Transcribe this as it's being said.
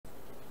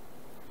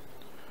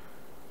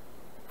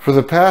For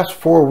the past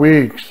 4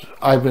 weeks,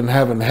 I've been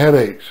having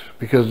headaches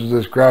because of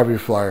this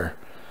Graviflyer.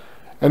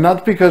 And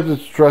not because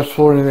it's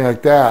stressful or anything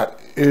like that.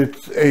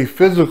 It's a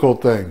physical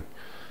thing.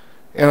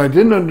 And I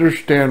didn't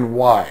understand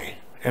why.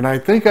 And I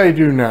think I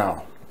do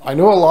now. I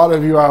know a lot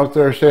of you out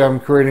there say I'm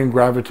creating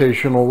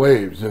gravitational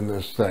waves in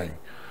this thing.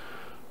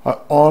 I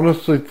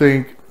honestly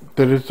think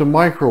that it's a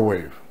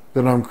microwave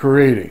that I'm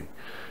creating.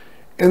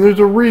 And there's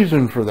a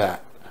reason for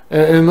that.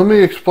 And let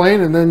me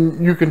explain, and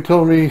then you can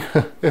tell me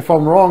if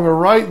I'm wrong or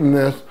right in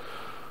this.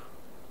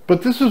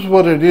 But this is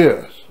what it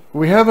is.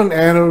 We have an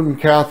anode and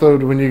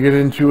cathode when you get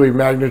into a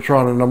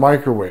magnetron and a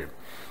microwave.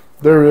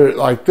 They're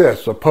like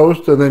this, a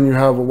post, and then you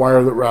have a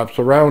wire that wraps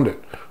around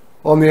it.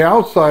 On the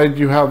outside,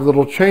 you have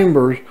little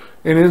chambers,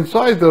 and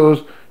inside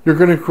those, you're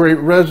going to create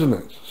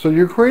resonance. So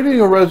you're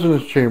creating a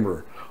resonance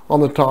chamber.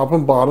 On the top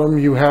and bottom,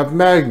 you have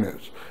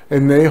magnets,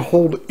 and they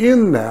hold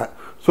in that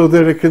so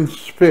that it can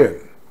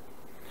spin.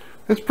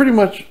 It's pretty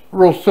much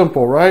real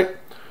simple, right?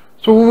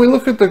 So when we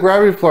look at the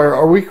Graviflyer,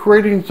 are we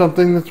creating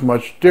something that's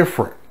much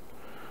different?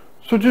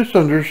 So just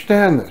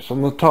understand this.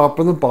 On the top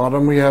and the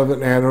bottom, we have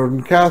an anode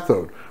and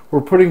cathode.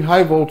 We're putting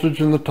high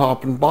voltage in the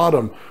top and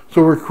bottom.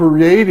 So we're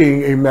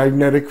creating a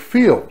magnetic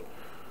field.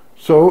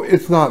 So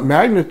it's not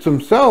magnets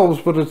themselves,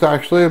 but it's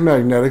actually a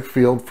magnetic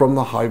field from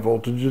the high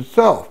voltage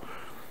itself.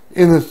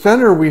 In the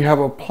center, we have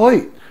a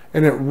plate,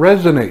 and it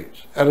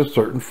resonates at a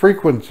certain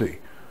frequency.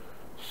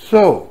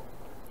 So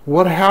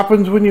what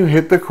happens when you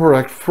hit the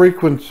correct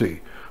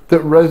frequency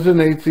that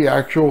resonates the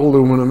actual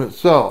aluminum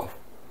itself?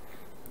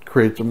 It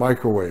creates a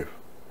microwave.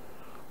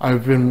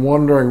 I've been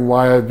wondering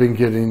why I've been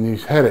getting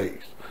these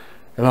headaches.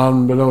 And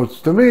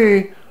unbeknownst to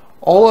me,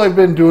 all I've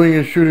been doing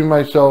is shooting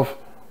myself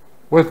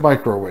with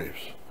microwaves.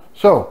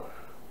 So,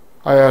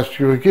 I ask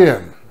you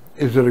again,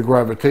 is it a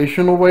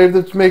gravitational wave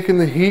that's making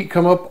the heat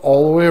come up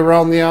all the way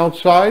around the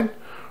outside?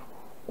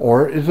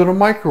 Or is it a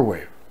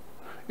microwave?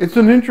 It's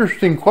an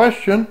interesting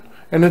question,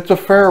 and it's a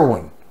fair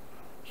one.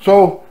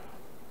 So,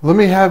 let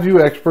me have you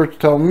experts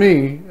tell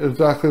me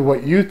exactly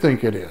what you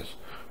think it is.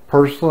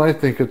 Personally, I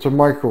think it's a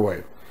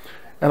microwave.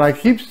 And I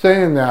keep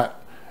saying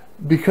that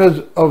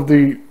because of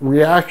the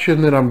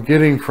reaction that I'm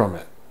getting from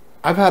it.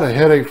 I've had a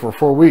headache for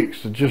 4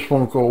 weeks. It just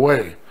won't go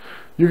away.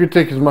 You can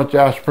take as much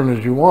aspirin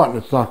as you want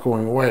and it's not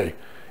going away.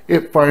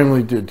 It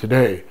finally did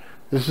today.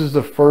 This is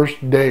the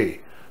first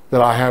day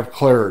that I have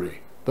clarity.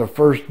 The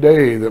first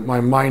day that my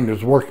mind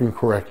is working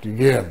correct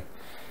again.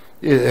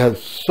 It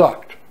has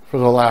sucked for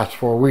the last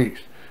 4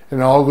 weeks. And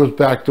it all goes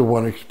back to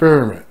one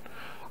experiment.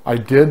 I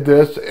did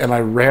this and I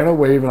ran a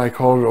wave and I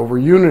called it over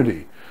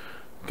Unity.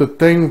 The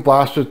thing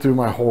blasted through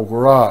my whole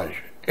garage.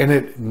 And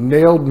it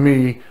nailed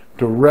me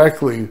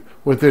directly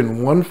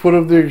within 1 foot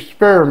of the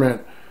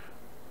experiment.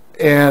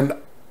 And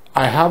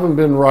I haven't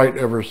been right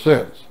ever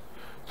since.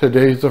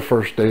 Today's the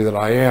first day that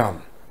I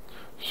am.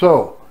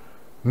 So,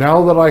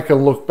 now that I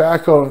can look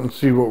back on it and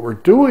see what we're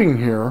doing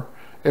here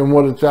and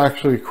what it's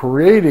actually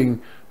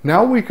creating,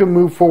 now we can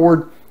move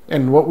forward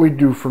and what we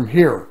do from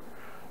here.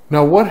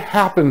 Now, what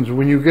happens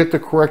when you get the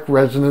correct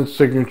resonance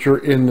signature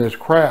in this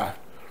craft?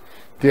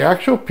 The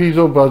actual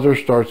piezo buzzer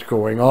starts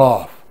going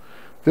off.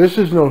 This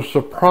is no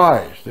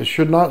surprise. This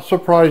should not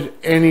surprise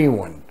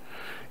anyone.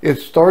 It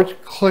starts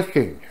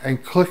clicking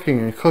and clicking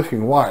and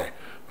clicking. Why?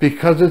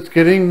 Because it's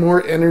getting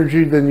more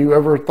energy than you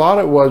ever thought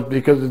it was,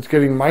 because it's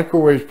getting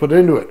microwaves put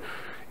into it.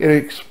 It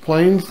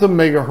explains the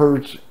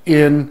megahertz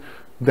in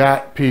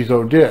that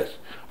piezo disc.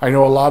 I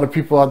know a lot of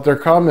people out there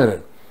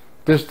commented,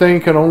 this thing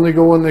can only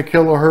go in the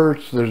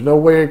kilohertz. There's no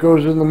way it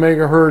goes in the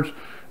megahertz.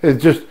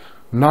 It's just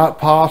not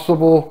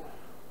possible.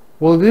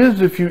 Well, it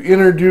is if you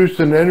introduce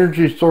an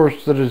energy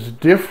source that is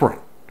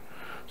different.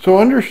 So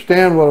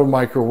understand what a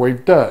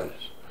microwave does.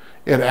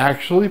 It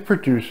actually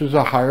produces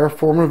a higher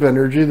form of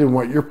energy than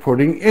what you're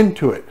putting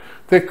into it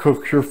that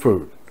cooks your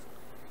food.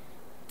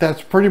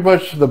 That's pretty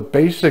much the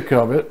basic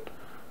of it.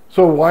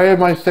 So why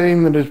am I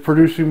saying that it's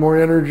producing more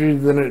energy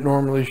than it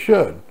normally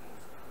should?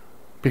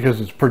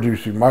 Because it's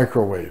producing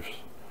microwaves.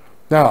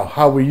 Now,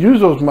 how we use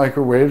those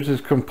microwaves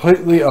is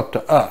completely up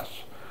to us.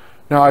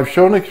 Now, I've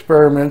shown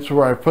experiments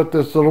where I put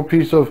this little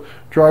piece of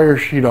dryer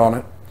sheet on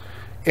it,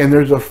 and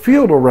there's a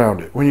field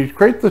around it. When you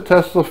create the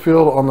Tesla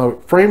field on the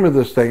frame of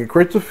this thing, it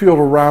creates a field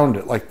around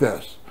it like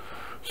this.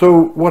 So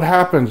what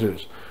happens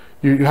is,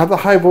 you have the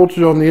high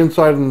voltage on the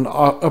inside and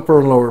upper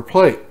and lower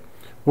plate.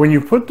 When you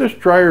put this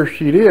dryer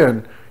sheet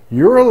in,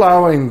 you're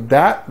allowing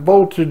that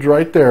voltage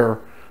right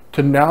there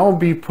to now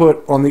be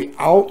put on the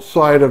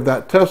outside of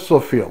that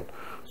Tesla field.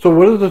 So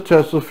what does the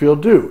Tesla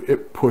field do?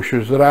 It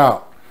pushes it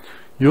out.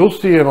 You'll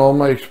see in all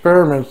my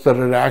experiments that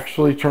it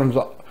actually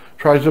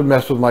tries to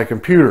mess with my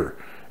computer.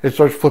 It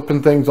starts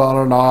flipping things on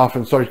and off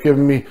and starts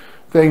giving me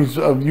things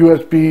of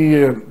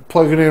USB and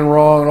plugging in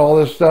wrong and all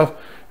this stuff.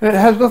 And it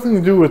has nothing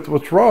to do with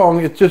what's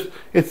wrong.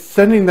 It's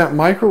sending that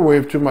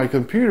microwave to my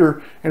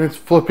computer and it's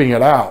flipping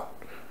it out.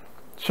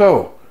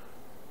 So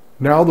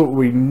now that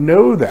we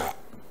know that,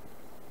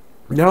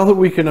 now that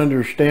we can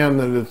understand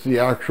that it's the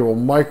actual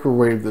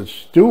microwave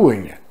that's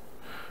doing it,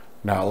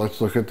 now let's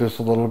look at this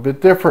a little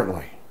bit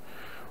differently.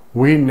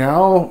 We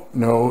now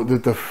know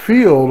that the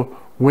field,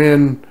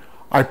 when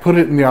I put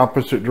it in the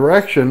opposite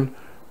direction,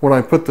 when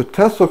I put the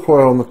Tesla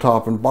coil on the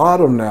top and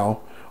bottom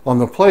now on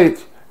the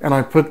plates, and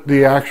I put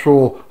the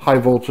actual high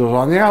voltage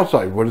on the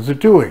outside, what is it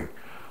doing?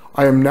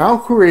 I am now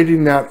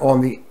creating that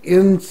on the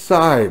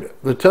inside,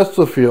 the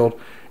Tesla field,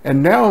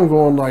 and now I'm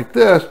going like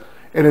this,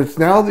 and it's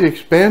now the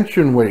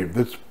expansion wave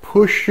that's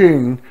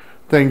pushing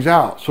things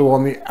out. So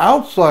on the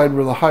outside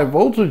where the high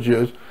voltage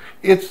is,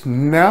 it's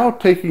now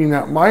taking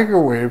that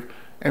microwave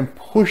and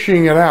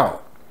pushing it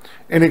out,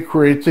 and it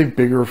creates a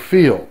bigger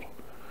field.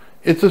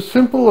 It's a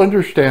simple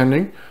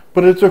understanding,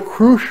 but it's a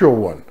crucial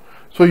one.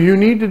 So you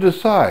need to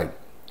decide,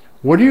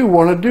 what do you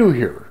want to do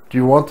here? Do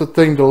you want the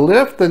thing to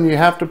lift? Then you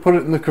have to put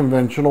it in the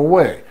conventional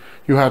way.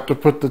 You have to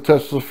put the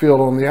Tesla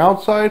field on the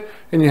outside,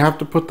 and you have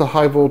to put the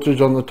high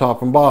voltage on the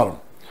top and bottom.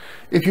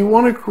 If you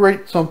want to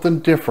create something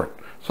different,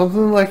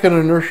 something like an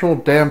inertial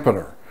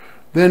dampener,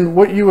 then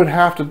what you would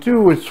have to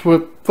do is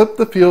flip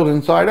the field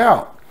inside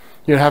out.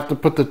 You'd have to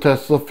put the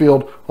Tesla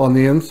field on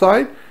the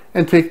inside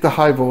and take the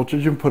high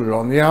voltage and put it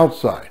on the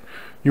outside.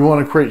 You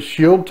want to create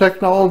shield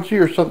technology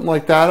or something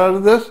like that out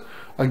of this?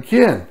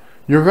 Again,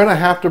 you're going to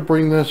have to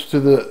bring this to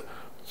the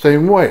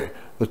same way.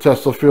 The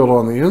Tesla field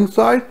on the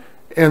inside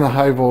and the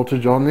high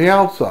voltage on the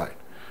outside.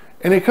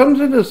 And it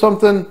comes into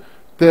something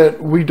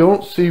that we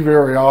don't see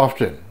very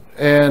often.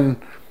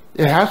 And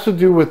it has to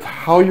do with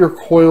how your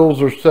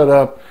coils are set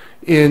up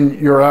in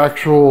your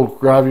actual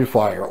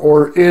Graviflyer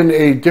or in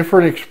a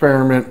different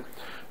experiment.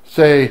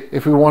 Say,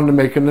 if we wanted to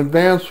make an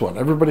advanced one,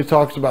 everybody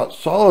talks about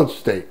solid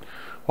state.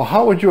 Well,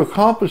 how would you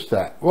accomplish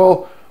that?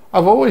 Well,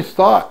 I've always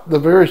thought the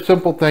very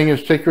simple thing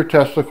is take your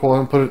Tesla coil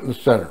and put it in the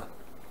center.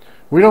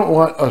 We don't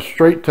want a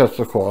straight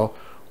Tesla coil.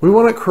 We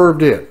want it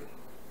curved in.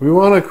 We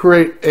want to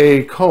create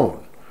a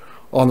cone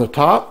on the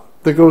top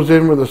that goes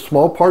in with the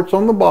small parts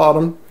on the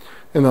bottom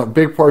and the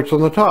big parts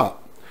on the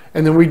top.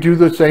 And then we do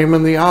the same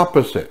in the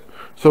opposite.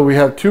 So we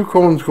have two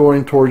cones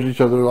going towards each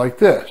other like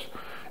this.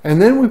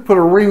 And then we put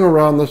a ring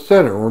around the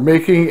center. We're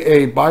making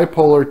a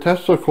bipolar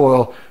Tesla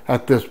coil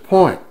at this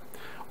point.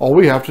 All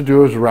we have to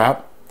do is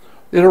wrap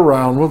it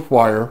around with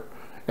wire,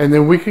 and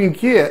then we can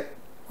get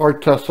our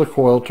Tesla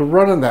coil to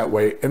run in that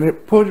way, and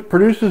it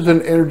produces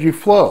an energy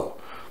flow.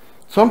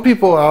 Some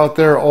people out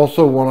there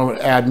also want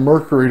to add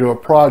mercury to a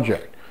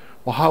project.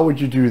 Well, how would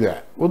you do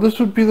that? Well, this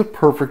would be the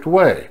perfect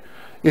way.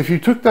 If you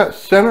took that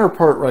center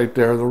part right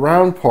there, the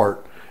round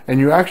part, and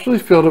you actually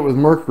filled it with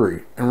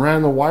mercury and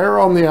ran the wire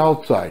on the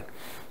outside,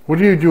 what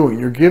are you doing?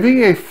 You're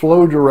giving a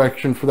flow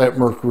direction for that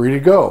mercury to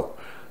go.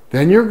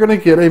 Then you're going to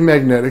get a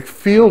magnetic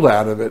field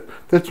out of it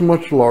that's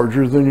much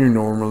larger than you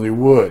normally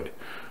would.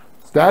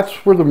 That's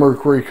where the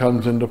mercury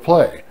comes into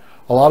play.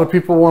 A lot of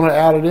people want to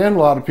add it in, a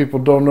lot of people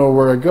don't know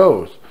where it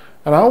goes.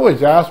 And I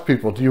always ask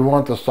people, do you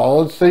want the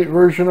solid state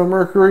version of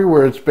mercury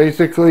where it's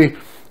basically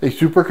a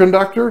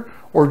superconductor,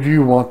 or do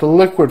you want the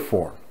liquid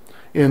form?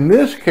 In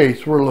this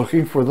case, we're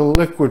looking for the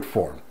liquid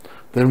form.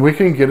 Then we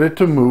can get it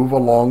to move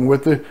along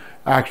with the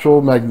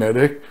actual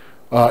magnetic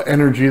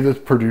energy that's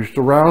produced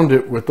around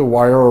it with the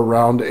wire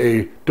around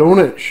a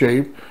donut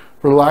shape,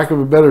 for lack of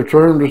a better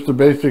term, just a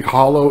basic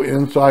hollow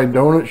inside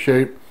donut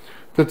shape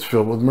that's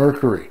filled with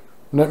mercury.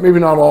 Maybe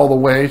not all the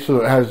way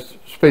so it has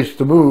space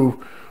to move,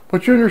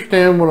 but you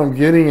understand what I'm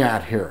getting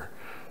at here.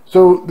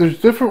 So there's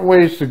different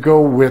ways to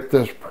go with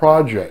this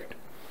project.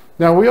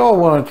 Now, we all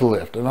want it to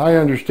lift, and I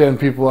understand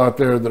people out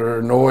there that are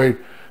annoyed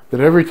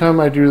that every time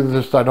I do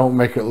this I don't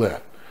make it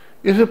lift.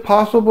 Is it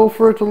possible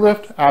for it to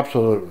lift?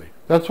 Absolutely.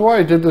 That's why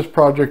I did this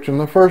project in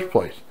the first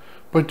place.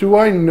 But do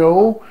I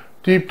know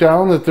deep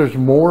down that there's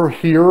more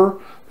here,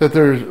 that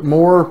there's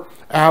more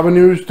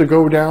avenues to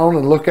go down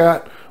and look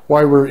at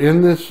why we're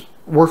in this,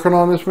 working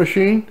on this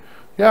machine?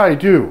 Yeah, I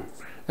do.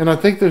 And I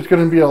think there's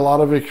going to be a lot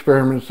of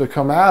experiments that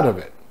come out of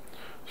it.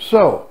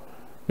 So,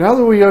 now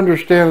that we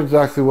understand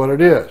exactly what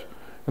it is,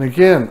 and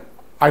again,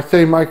 I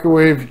say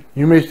microwave,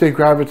 you may say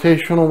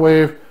gravitational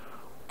wave,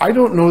 I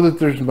don't know that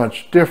there's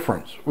much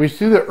difference. We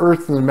see the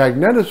Earth in the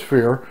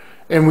magnetosphere,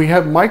 and we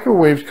have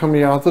microwaves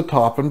coming out the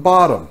top and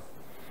bottom.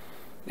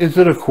 Is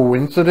it a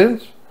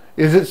coincidence?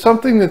 Is it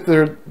something that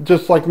they're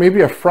just like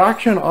maybe a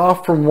fraction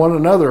off from one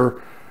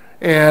another,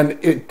 and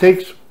it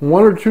takes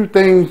one or two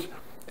things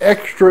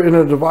extra in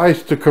a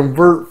device to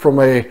convert from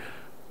a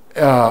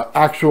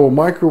actual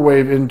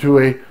microwave into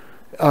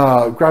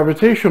a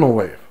gravitational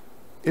wave?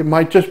 It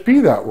might just be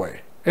that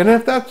way. And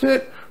if that's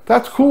it,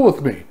 that's cool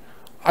with me.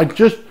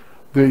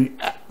 The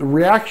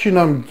reaction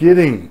I'm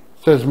getting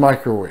says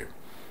microwave.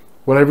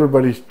 What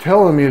everybody's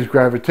telling me is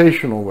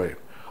gravitational wave.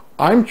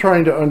 I'm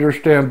trying to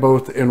understand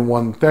both in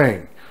one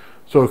thing.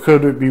 So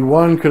could it be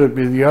one? Could it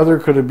be the other?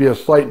 Could it be a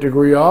slight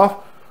degree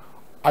off?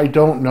 I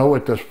don't know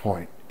at this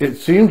point. It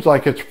seems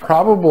like it's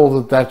probable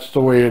that that's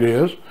the way it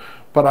is,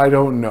 but I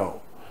don't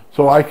know.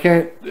 So I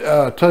can't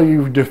tell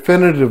you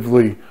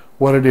definitively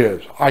what it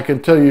is. I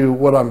can tell you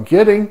what I'm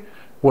getting,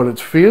 what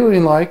it's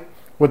feeling like,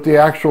 what the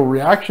actual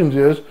reactions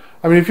is.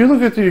 I mean, if you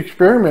look at the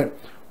experiment,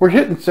 we're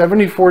hitting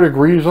 74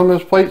 degrees on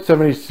this plate,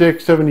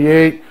 76,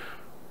 78.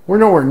 We're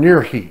nowhere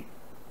near heat.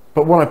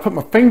 but when I put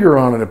my finger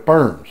on it, it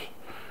burns.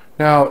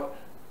 Now,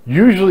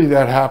 usually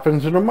that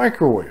happens in a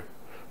microwave.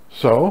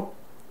 So,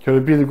 could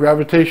it be the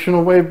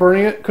gravitational wave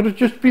burning it? Could it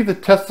just be the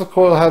Tesla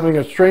coil having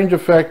a strange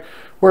effect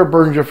where it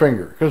burns your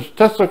finger? Because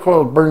Tesla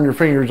coils burn your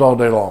fingers all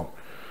day long.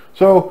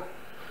 So,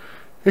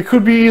 it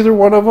could be either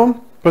one of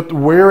them, but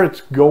where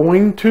it's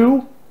going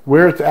to,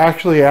 where it's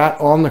actually at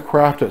on the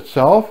craft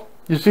itself,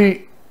 you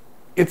see,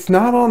 it's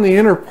not on the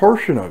inner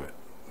portion of it,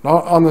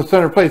 not on the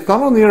center plate. It's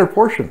not on the inner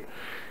portion.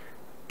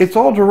 It's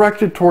all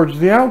directed towards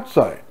the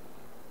outside.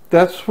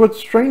 That's what's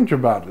strange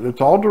about it.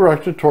 It's all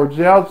directed towards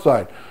the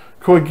outside.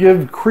 Could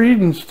give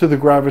credence to the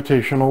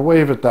gravitational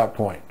wave at that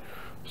point.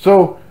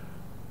 So,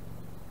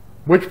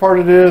 which part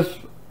it is,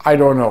 I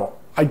don't know.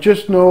 I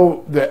just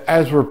know that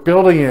as we're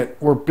building it,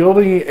 we're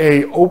building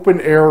a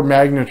open air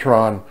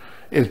magnetron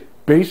is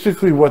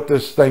basically what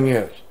this thing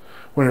is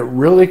when it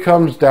really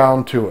comes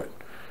down to it.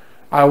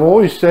 I've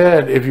always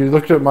said, if you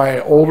looked at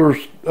my older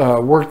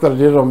work that I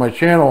did on my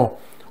channel,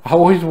 I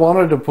always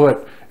wanted to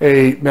put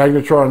a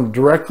magnetron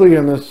directly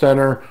in the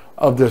center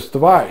of this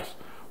device.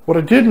 What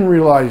I didn't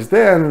realize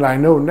then, and I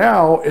know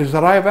now, is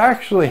that I've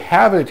actually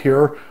have it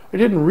here. I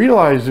didn't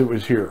realize it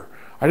was here.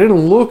 I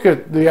didn't look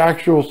at the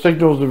actual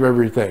signals of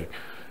everything.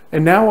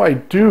 And now I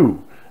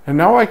do. And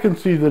now I can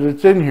see that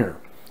it's in here.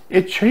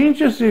 It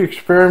changes the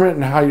experiment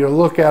and how you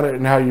look at it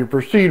and how you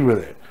proceed with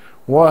it.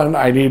 One,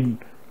 I need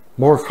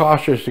more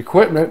cautious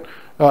equipment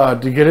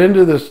to get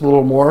into this a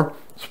little more,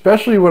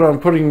 especially when I'm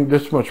putting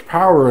this much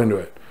power into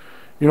it.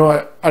 You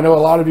know, I know a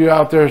lot of you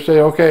out there say,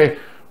 okay,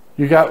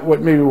 you got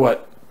maybe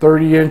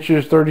 30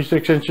 inches,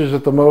 36 inches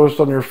at the most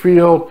on your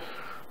field.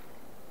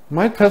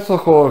 My Tesla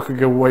coil could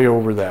go way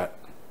over that.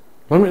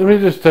 Let me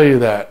just tell you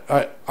that.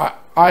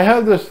 I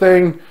have this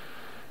thing,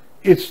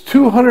 it's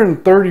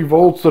 230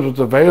 volts that it's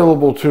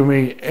available to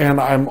me, and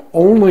I'm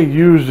only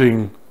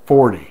using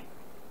 40.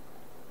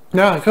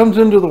 Now, it comes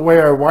into the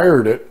way I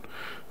wired it,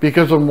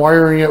 because I'm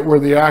wiring it where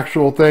the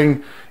actual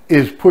thing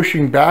is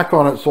pushing back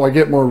on it, so I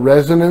get more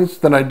resonance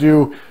than I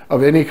do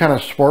of any kind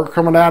of spark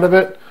coming out of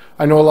it.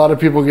 I know a lot of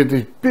people get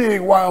these big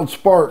wild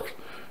sparks.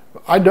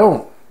 I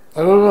don't.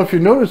 I don't know if you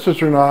noticed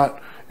this or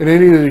not in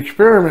any of the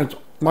experiments.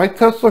 My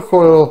Tesla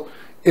coil,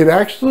 it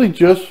actually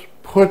just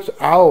puts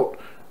out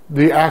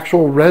the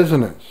actual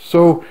resonance.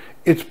 So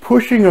it's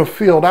pushing a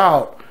field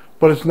out,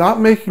 but it's not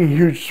making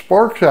huge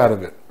sparks out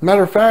of it.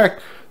 Matter of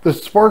fact, the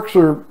sparks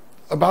are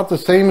about the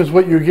same as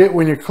what you get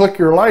when you click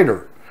your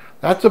lighter.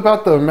 That's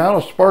about the amount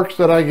of sparks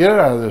that I get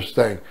out of this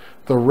thing.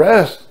 The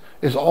rest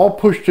is all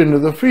pushed into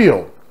the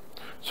field.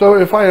 So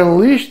if I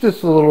unleash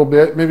this a little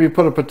bit, maybe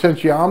put a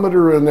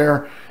potentiometer in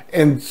there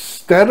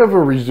instead of a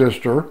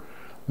resistor,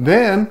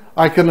 then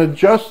I can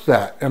adjust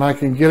that and I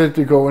can get it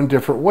to go in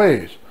different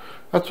ways.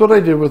 That's what I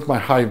did with my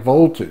high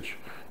voltage.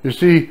 You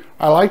see,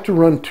 I like to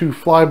run 2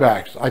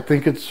 flybacks. I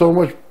think it's so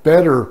much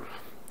better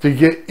to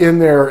get in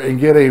there and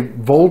get a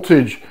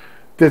voltage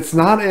that's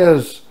not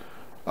as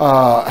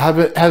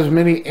has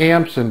many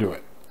amps into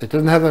it. It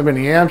doesn't have that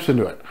many amps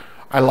into it.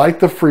 I like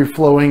the free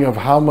flowing of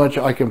how much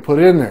I can put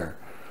in there.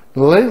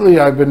 Lately,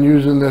 I've been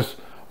using this,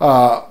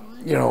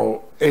 you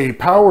know, a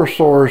power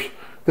source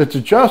that's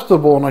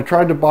adjustable, and I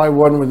tried to buy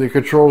one where it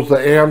controls the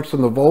amps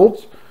and the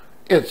volts.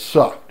 It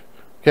sucked,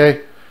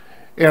 okay?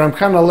 And I'm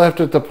kind of left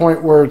at the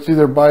point where it's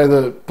either buy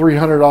the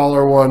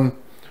 $300 one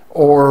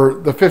or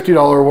the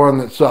 $50 one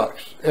that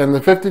sucks. And the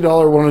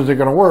 $50 one isn't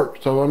going to work,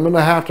 so I'm going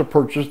to have to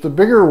purchase the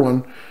bigger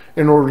one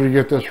in order to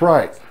get this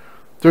right.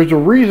 There's a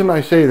reason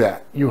I say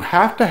that. You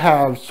have to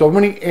have so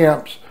many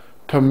amps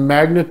to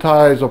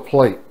magnetize a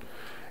plate.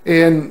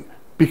 And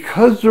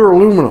because they're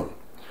aluminum,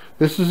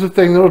 this is the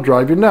thing that'll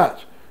drive you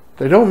nuts.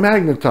 They don't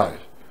magnetize.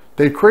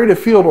 They create a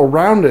field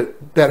around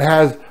it that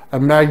has a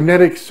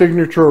magnetic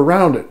signature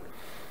around it.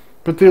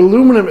 But the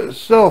aluminum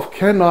itself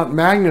cannot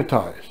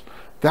magnetize.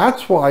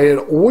 That's why it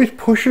always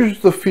pushes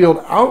the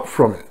field out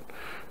from it.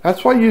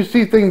 That's why you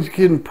see things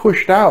getting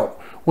pushed out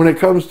when it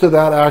comes to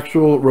that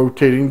actual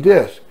rotating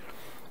disc.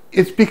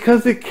 It's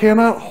because it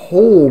cannot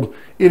hold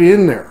it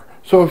in there.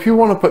 So if you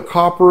want to put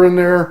copper in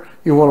there,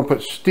 you want to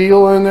put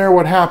steel in there,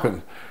 what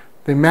happens?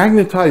 They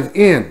magnetize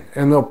in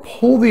and they'll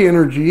pull the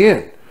energy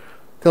in.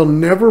 They'll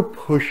never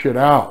push it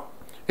out.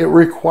 It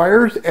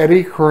requires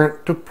eddy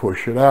current to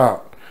push it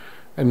out.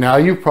 And now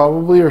you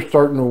probably are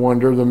starting to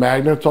wonder, the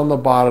magnets on the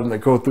bottom that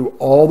go through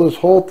all this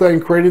whole thing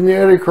creating the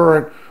eddy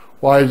current,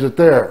 why is it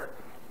there?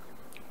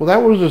 Well,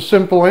 that was a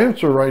simple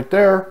answer right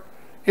there,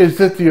 is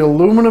that the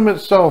aluminum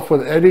itself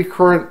with eddy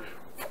current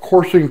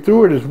coursing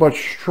through it is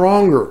much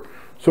stronger.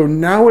 So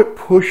now it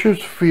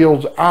pushes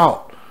fields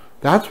out.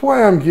 That's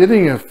why I'm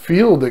getting a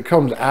field that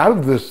comes out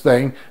of this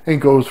thing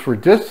and goes for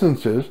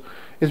distances,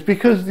 is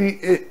because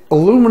the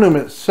aluminum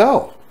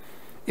itself,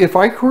 if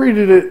I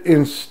created it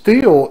in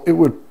steel, it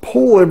would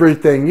pull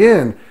everything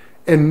in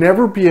and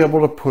never be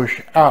able to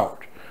push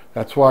out.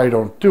 That's why I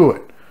don't do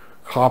it.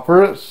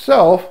 Copper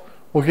itself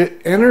will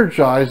get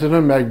energized in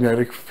a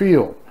magnetic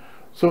field.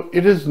 So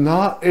it is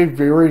not a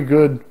very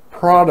good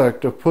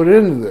product to put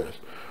into this.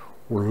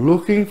 We're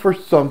looking for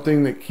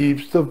something that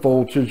keeps the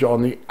voltage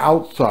on the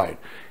outside.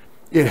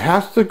 It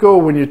has to go,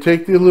 when you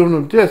take the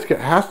aluminum disc, it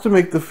has to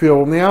make the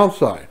feel on the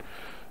outside.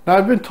 Now,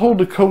 I've been told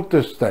to coat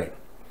this thing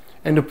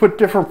and to put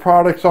different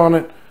products on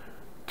it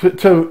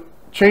to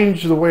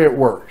change the way it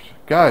works.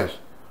 Guys,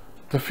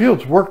 the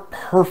fields work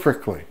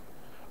perfectly.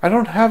 I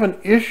don't have an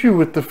issue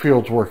with the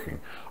fields working.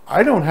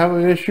 I don't have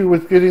an issue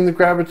with getting the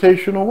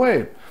gravitational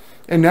wave.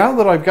 And now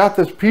that I've got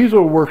this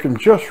piezo working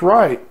just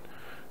right,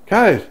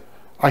 guys,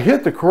 I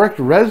hit the correct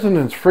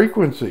resonance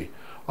frequency.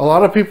 A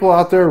lot of people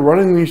out there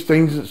running these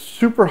things at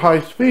super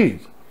high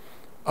speeds.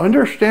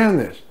 Understand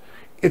this.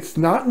 It's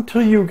not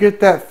until you get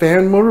that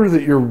fan motor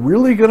that you're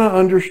really going to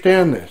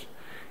understand this.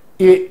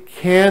 It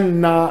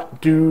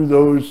cannot do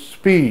those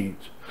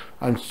speeds.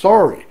 I'm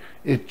sorry.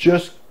 It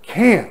just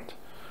can't.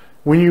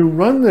 When you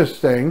run this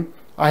thing,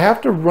 I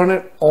have to run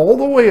it all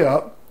the way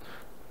up,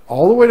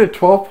 all the way to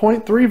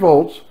 12.3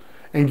 volts,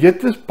 and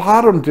get this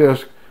bottom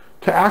disc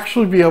to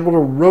actually be able to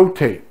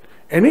rotate.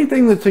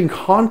 Anything that's in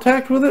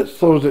contact with it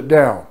slows it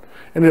down,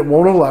 and it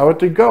won't allow it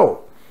to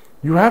go.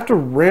 You have to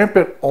ramp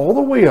it all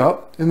the way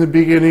up in the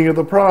beginning of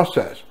the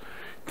process.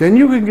 Then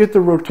you can get the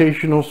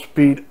rotational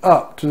speed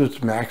up to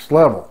its max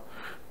level.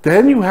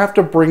 Then you have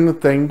to bring the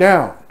thing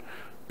down.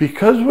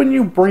 Because when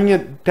you bring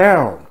it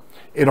down,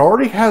 it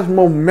already has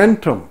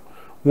momentum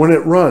when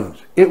it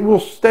runs. It will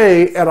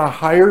stay at a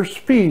higher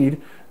speed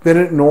than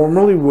it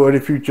normally would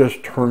if you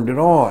just turned it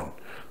on.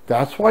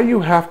 That's why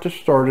you have to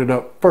start it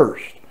up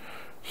first,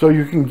 so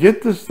you can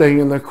get this thing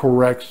in the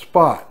correct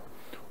spot.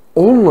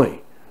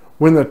 Only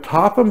when the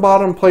top and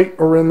bottom plate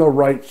are in the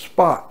right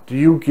spot do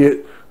you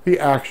get the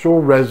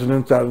actual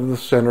resonance out of the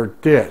center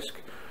disc.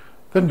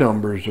 The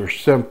numbers are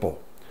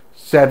simple.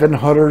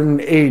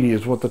 780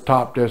 is what the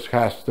top disc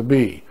has to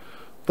be.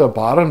 The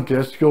bottom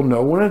disc, you'll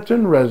know when it's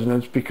in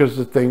resonance because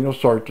the thing will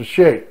start to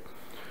shake.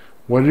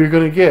 What are you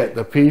going to get?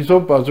 The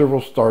piezo buzzer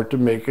will start to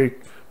make a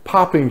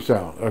popping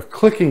sound, a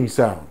clicking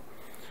sound.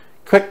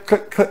 Click,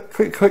 click, click,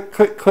 click, click,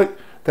 click, click.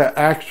 The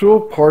actual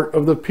part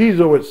of the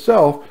piezo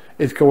itself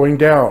is going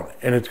down,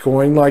 and it's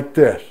going like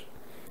this.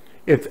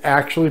 It's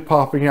actually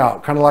popping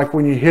out, kind of like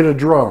when you hit a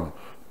drum.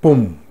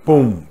 Boom,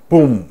 boom,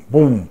 boom,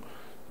 boom.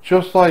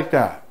 Just like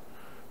that.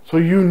 So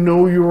you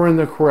know you're in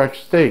the correct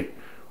state.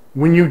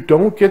 When you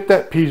don't get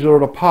that piezo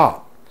to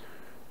pop,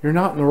 you're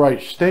not in the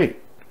right state.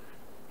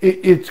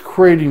 It's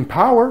creating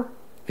power,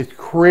 it's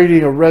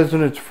creating a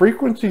resonance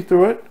frequency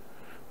through it,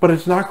 but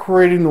it's not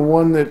creating the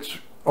one that's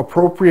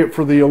appropriate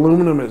for the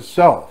aluminum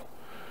itself.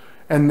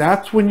 And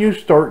that's when you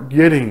start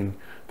getting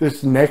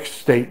this next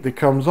state that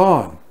comes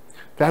on.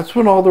 That's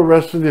when all the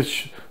rest of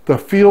this, the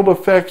field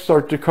effects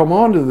start to come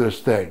onto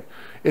this thing.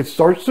 It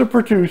starts to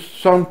produce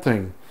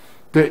something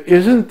that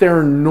isn't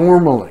there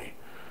normally.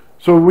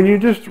 So when you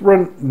just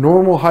run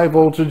normal high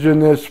voltage in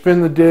this,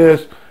 spin the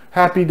disc,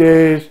 happy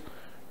days,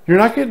 you're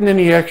not getting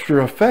any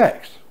extra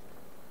effects.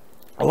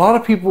 A lot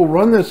of people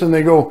run this and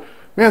they go,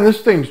 man,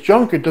 this thing's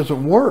junk, it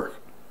doesn't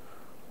work.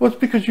 Well, it's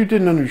because you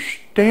didn't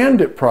understand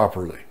it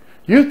properly.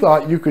 You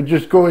thought you could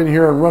just go in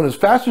here and run as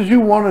fast as you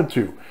wanted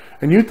to.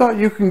 And you thought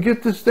you can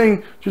get this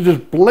thing to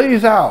just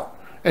blaze out.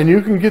 And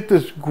you can get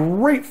this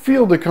great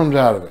feel that comes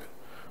out of it.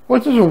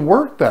 Well, it doesn't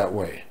work that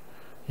way.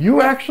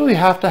 You actually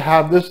have to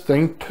have this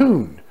thing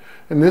tuned.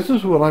 And this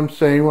is what I'm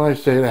saying when I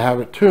say to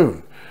have it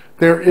tuned.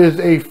 There is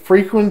a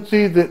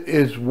frequency that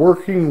is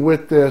working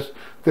with this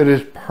that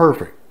is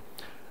perfect.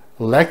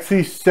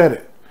 Lexi said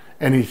it.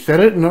 And he said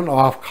it in an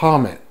off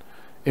comment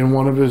in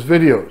one of his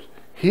videos.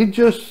 He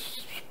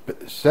just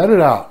said it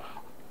out.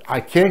 I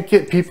can't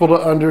get people to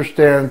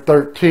understand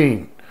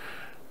 13.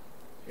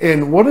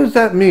 And what does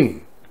that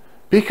mean?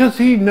 Because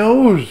he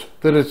knows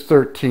that it's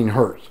 13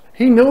 hertz.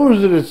 He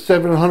knows that it's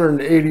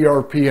 780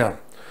 RPM.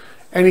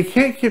 And he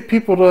can't get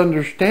people to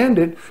understand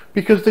it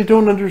because they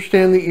don't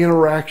understand the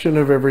interaction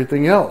of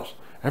everything else.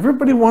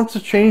 Everybody wants to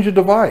change a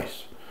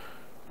device.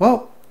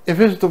 Well, if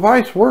his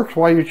device works,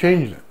 why are you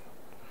changing it?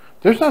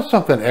 There's not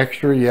something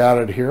extra you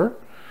added here.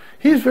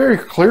 He's very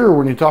clear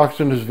when he talks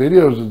in his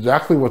videos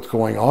exactly what's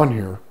going on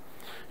here.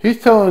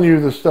 He's telling you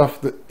the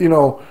stuff that, you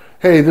know,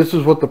 hey, this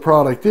is what the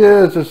product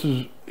is. This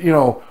is, you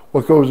know,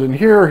 what goes in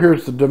here.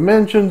 Here's the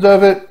dimensions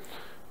of it.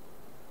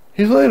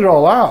 He's laid it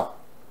all out.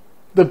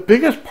 The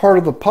biggest part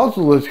of the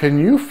puzzle is, can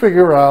you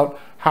figure out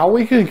how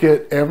we can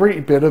get every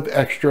bit of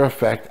extra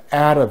effect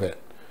out of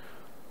it?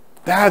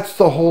 That's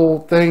the whole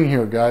thing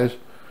here, guys.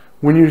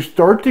 When you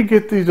start to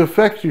get these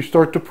effects, you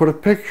start to put a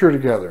picture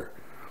together.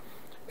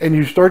 And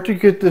you start to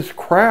get this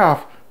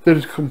craft that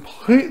is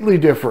completely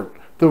different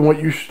than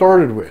what you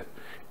started with.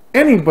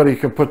 Anybody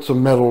can put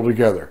some metal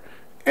together.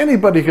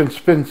 Anybody can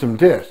spin some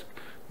discs.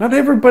 Not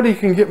everybody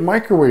can get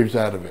microwaves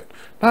out of it.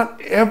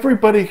 Not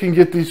everybody can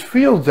get these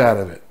fields out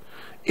of it.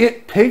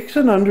 It takes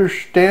an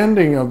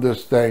understanding of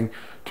this thing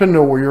to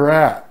know where you're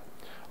at.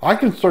 I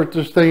can start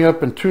this thing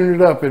up and tune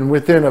it up, and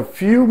within a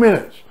few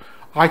minutes,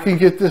 I can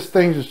get this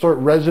thing to start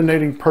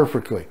resonating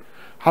perfectly.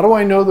 How do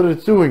I know that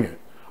it's doing it?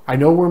 I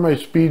know where my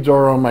speeds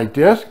are on my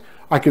disc.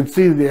 I can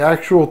see the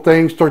actual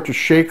thing start to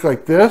shake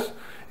like this.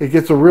 It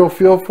gets a real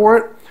feel for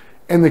it.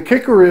 And the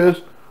kicker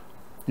is,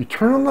 you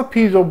turn on the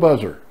piezo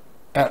buzzer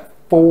at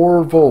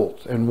 4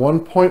 volts and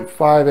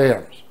 1.5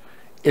 amps,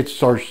 it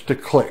starts to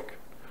click.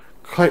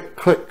 Click,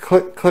 click,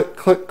 click, click,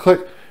 click,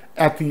 click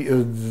at the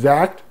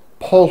exact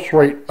pulse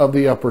rate of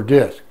the upper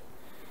disc.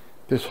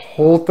 This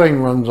whole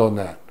thing runs on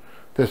that.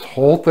 This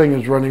whole thing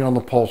is running on the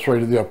pulse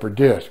rate of the upper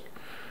disc.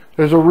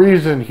 There's a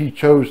reason he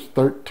chose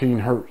 13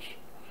 hertz.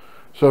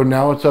 So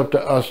now it's up to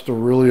us to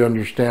really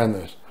understand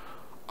this.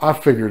 I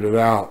figured it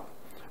out.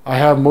 I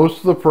have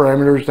most of the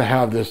parameters to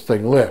have this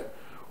thing lit.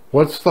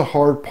 What's the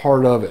hard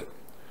part of it?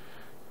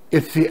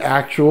 It's the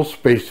actual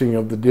spacing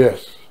of the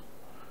discs.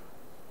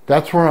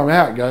 That's where I'm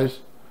at, guys.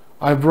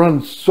 I've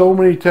run so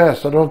many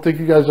tests. I don't think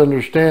you guys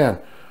understand.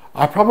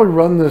 I probably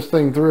run this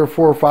thing 3 or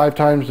 4 or 5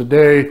 times a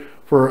day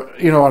for,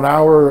 an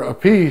hour a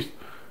piece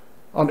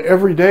on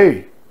every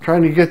day,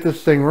 trying to get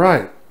this thing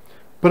right.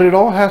 But it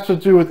all has to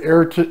do with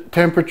air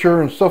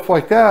temperature and stuff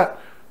like that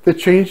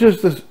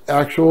changes this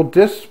actual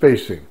disc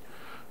spacing.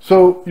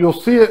 So you'll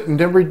see it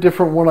in every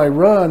different one I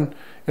run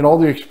in all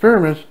the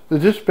experiments, the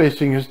disc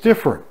spacing is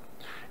different.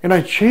 And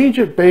I change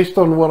it based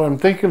on what I'm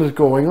thinking is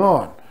going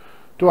on.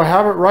 Do I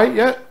have it right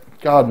yet?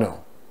 God,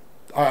 no.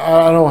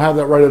 I don't have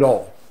that right at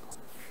all.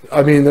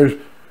 I mean,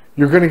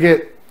 you're going to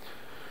get,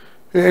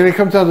 and it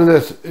comes down to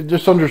this,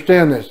 just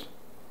understand this.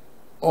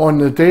 On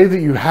the day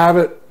that you have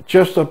it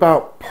just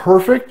about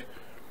perfect,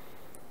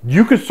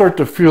 you can start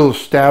to feel the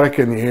static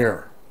in the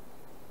air.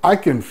 I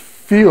can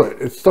feel it.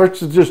 It starts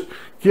to just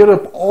get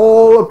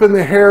all up in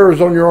the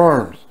hairs on your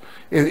arms.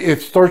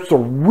 It starts to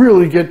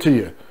really get to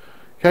you.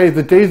 Okay,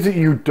 the days that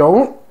you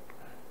don't,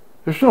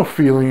 there's no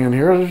feeling in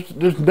here.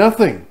 There's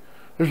nothing.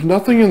 There's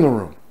nothing in the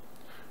room.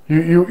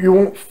 You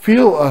won't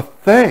feel a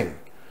thing.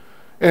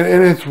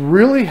 And it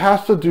really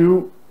has to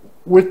do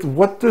with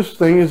what this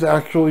thing is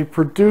actually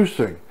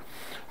producing.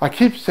 I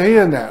keep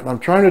saying that, and I'm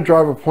trying to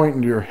drive a point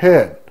into your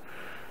head.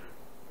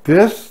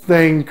 This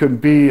thing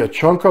could be a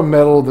chunk of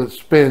metal that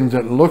spins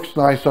and looks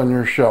nice on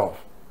your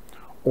shelf.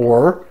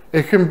 Or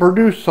it can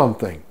produce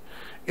something.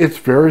 It's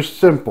very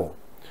simple.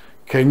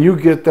 Can you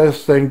get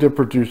this thing to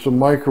produce a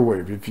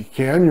microwave? If you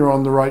can, you're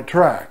on the right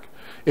track.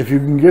 If you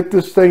can get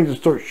this thing to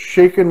start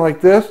shaking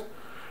like this,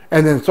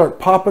 and then start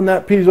popping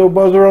that piezo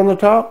buzzer on the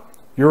top,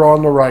 you're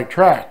on the right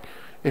track.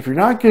 If you're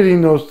not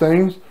getting those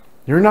things,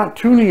 you're not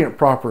tuning it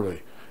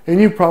properly. And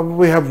you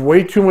probably have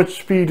way too much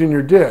speed in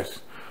your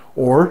disc.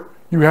 Or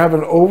you have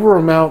an over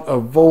amount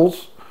of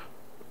volts,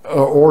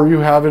 or you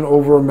have an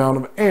over amount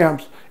of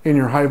amps in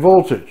your high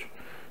voltage.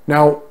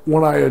 Now,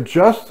 when I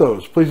adjust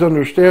those, please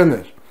understand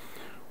this.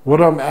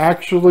 What I'm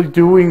actually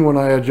doing when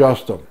I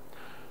adjust them.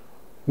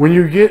 When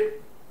you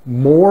get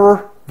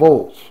more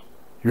volts,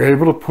 you're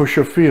able to push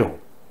a field.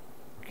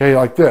 Okay,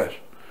 like this.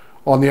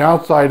 On the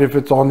outside, if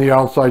it's on the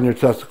outside and your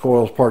testicle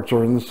coils parts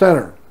are in the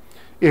center.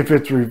 If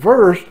it's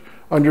reversed,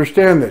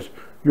 understand this.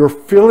 You're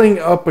filling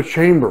up a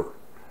chamber.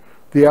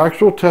 The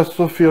actual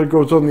Tesla field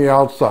goes on the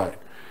outside,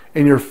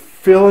 and you're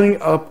filling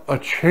up a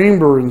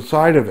chamber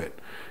inside of it.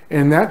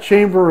 And that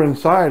chamber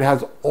inside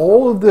has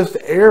all of this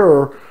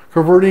air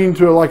converting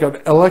into like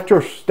an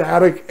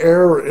electrostatic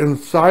air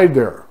inside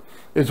there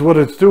is what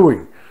it's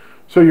doing.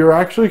 So you're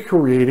actually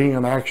creating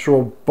an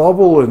actual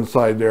bubble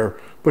inside there,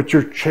 but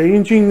you're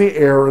changing the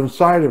air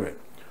inside of it.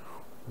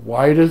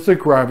 Why does the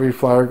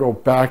Graviflyer go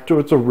back to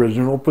its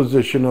original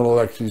position in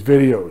Alexi's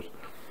videos?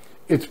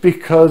 It's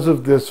because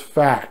of this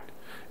fact.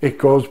 It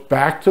goes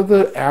back to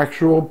the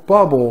actual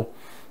bubble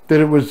that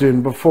it was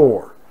in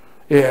before.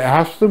 It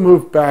has to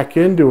move back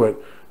into it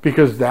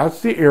because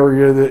that's the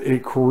area that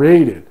it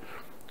created.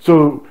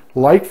 So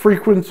like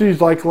frequencies,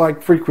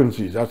 like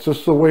frequencies. That's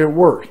just the way it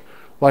works.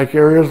 Like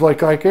areas,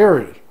 like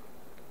areas.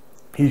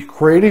 He's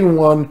creating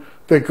one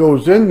that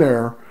goes in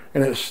there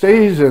and it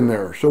stays in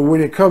there. So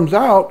when it comes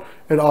out,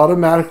 it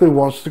automatically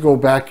wants to go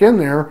back in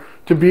there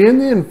to be in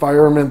the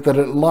environment that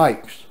it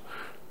likes.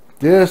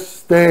 This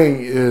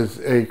thing is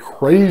a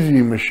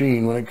crazy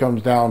machine when it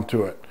comes down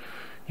to it.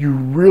 You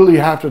really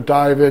have to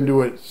dive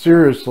into it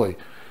seriously.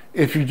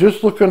 If you're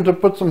just looking to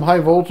put some high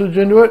voltage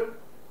into it,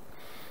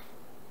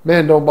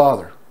 man, don't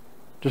bother.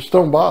 Just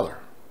don't bother.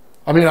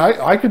 I mean,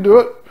 I could do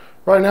it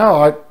right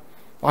now.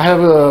 I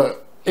have a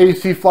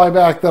AC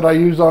flyback that I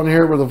use on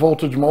here with a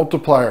voltage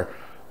multiplier.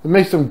 It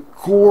makes some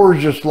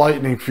gorgeous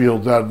lightning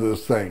fields out of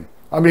this thing.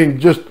 I mean,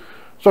 just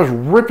starts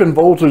ripping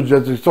voltage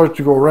as it starts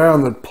to go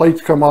around. The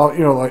plates come out,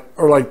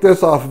 like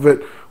this off of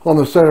it on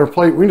the center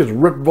plate. We can just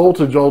rip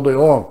voltage all day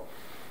long.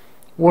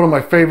 One of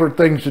my favorite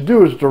things to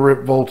do is to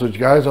rip voltage,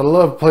 guys. I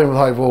love playing with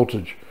high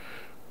voltage,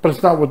 but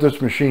it's not what this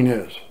machine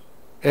is.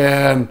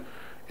 And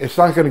it's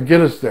not going to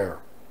get us there.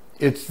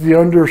 It's the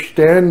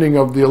understanding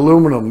of the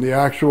aluminum, the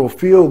actual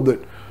field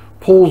that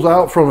pulls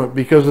out from it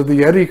because of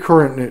the eddy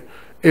current, and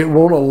it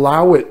won't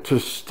allow it to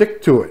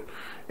stick to it.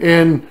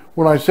 And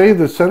when I say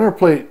the center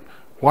plate,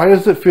 why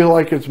does it feel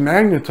like it's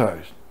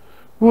magnetized?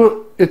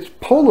 Well, it's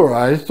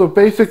polarized, so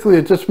basically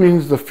it just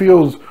means the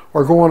fields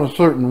are going a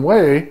certain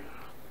way.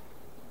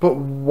 But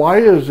why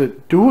is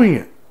it doing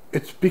it?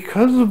 It's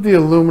because of the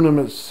aluminum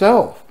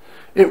itself.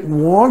 It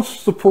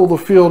wants to pull the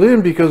field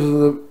in because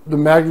of the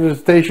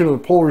magnetization of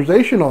the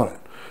polarization on it.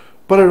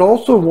 but it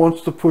also wants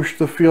to push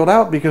the field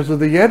out because of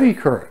the eddy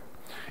current.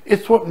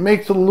 It's what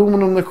makes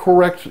aluminum the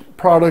correct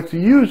product to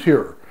use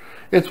here.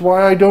 It's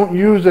why I don't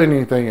use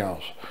anything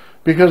else,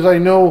 because I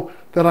know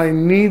that I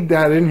need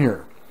that in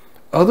here.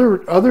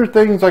 Other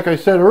things, like I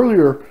said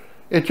earlier,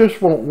 it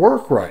just won't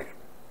work right.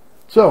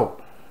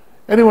 So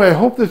anyway, I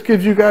hope this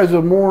gives you guys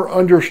a more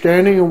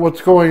understanding of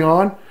what's going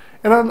on.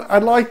 And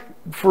I'd like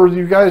for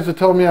you guys to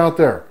tell me out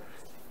there,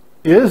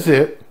 is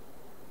it,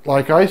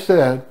 like I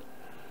said,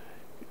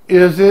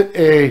 is it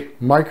a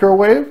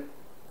microwave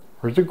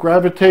or is it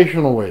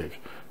gravitational waves?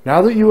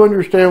 Now that you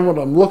understand what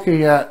I'm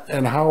looking at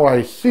and how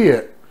I see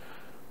it,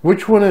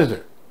 which one is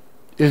it?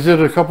 Is it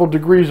a couple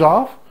degrees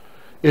off?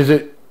 Is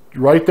it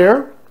right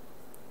there?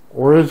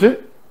 Or is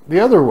it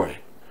the other way?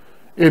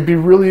 It'd be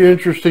really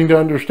interesting to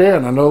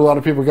understand. I know a lot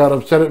of people got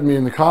upset at me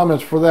in the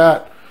comments for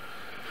that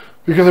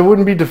because I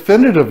wouldn't be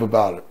definitive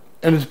about it.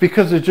 And it's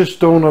because they just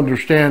don't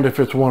understand if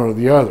it's one or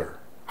the other.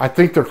 I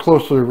think they're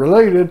closely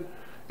related,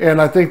 and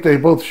I think they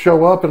both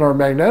show up in our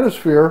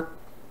magnetosphere.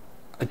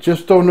 I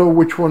just don't know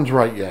which one's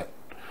right yet.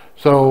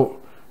 So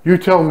you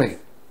tell me.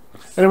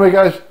 Anyway,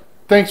 guys,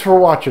 thanks for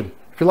watching.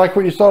 If you like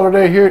what you saw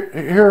today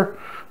here,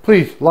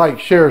 please like,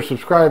 share,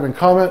 subscribe, and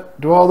comment.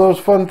 Do all those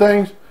fun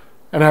things,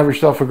 and have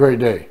yourself a great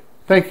day.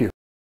 Thank you.